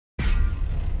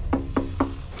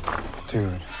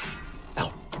Dude.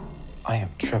 Al. I am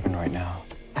tripping right now.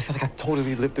 I feel like I've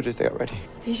totally lived through this day already.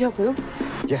 Deja vu?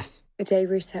 Yes. The day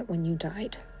reset when you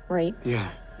died, right? Yeah.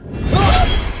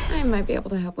 I might be able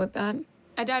to help with that.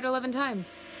 I died 11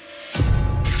 times.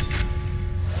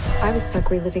 I was stuck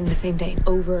reliving the same day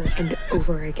over and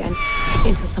over again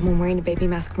until someone wearing a baby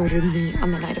mask murdered me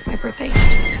on the night of my birthday.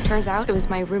 Turns out it was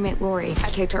my roommate, Lori. I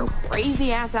kicked her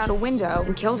crazy ass out a window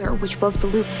and killed her, which broke the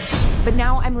loop. But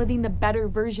now I'm living the better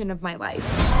version of my life.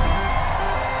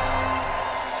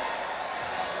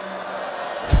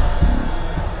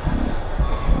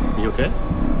 You okay?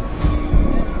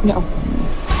 No.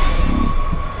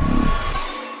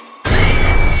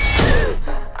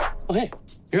 Oh, hey,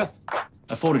 you're up.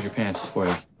 I folded your pants for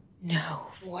you. No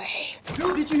way.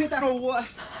 Dude, did you hit that or what?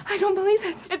 I don't believe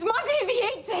this. It's Monday the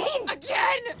 18th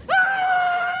again.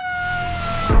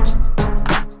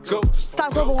 Go.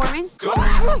 Stop global warming. Go.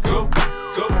 Go.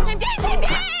 Go. Same day, same day.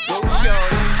 Go,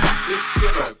 shorty. It's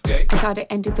your birthday. I thought it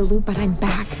ended the loop, but I'm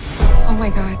back. Oh my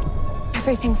God.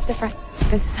 Everything's different.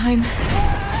 This time,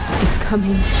 it's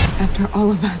coming after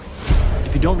all of us.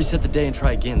 If you don't reset the day and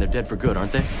try again, they're dead for good,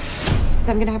 aren't they?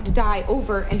 So I'm gonna have to die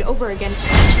over and over again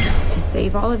to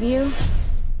save all of you.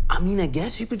 I mean, I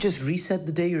guess you could just reset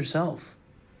the day yourself.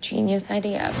 Genius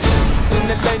idea.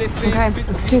 Okay, let's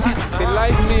do this. They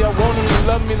like me, I want them to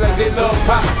love me like they love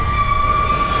pop.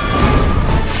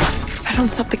 If I don't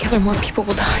stop the killer, more people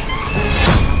will die.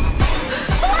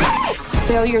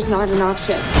 Failure's not an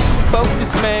option.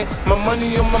 Focus, man. My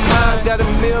money on my mind. Got a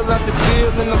meal out the deal,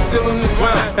 and I'm still in the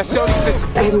grind. Now, shorty says,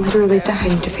 I'm literally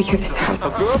dying to figure this out.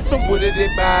 a girl from Wooded,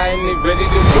 they buy, and they ready to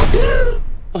go.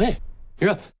 Oh, hey,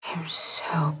 you're up. I'm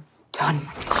so done.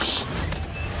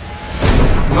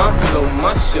 My flow,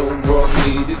 my show brought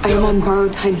me to I am on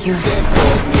borrowed time here. They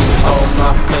bought me all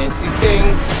my fancy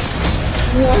things.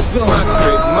 What the My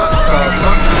crib, my car,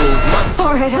 my clothes, my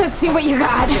All right, let's see what you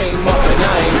got. came up, and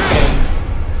I ain't came.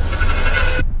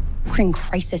 We're in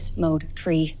crisis mode,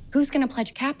 Tree. Who's gonna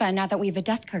pledge Kappa now that we have a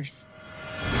death curse?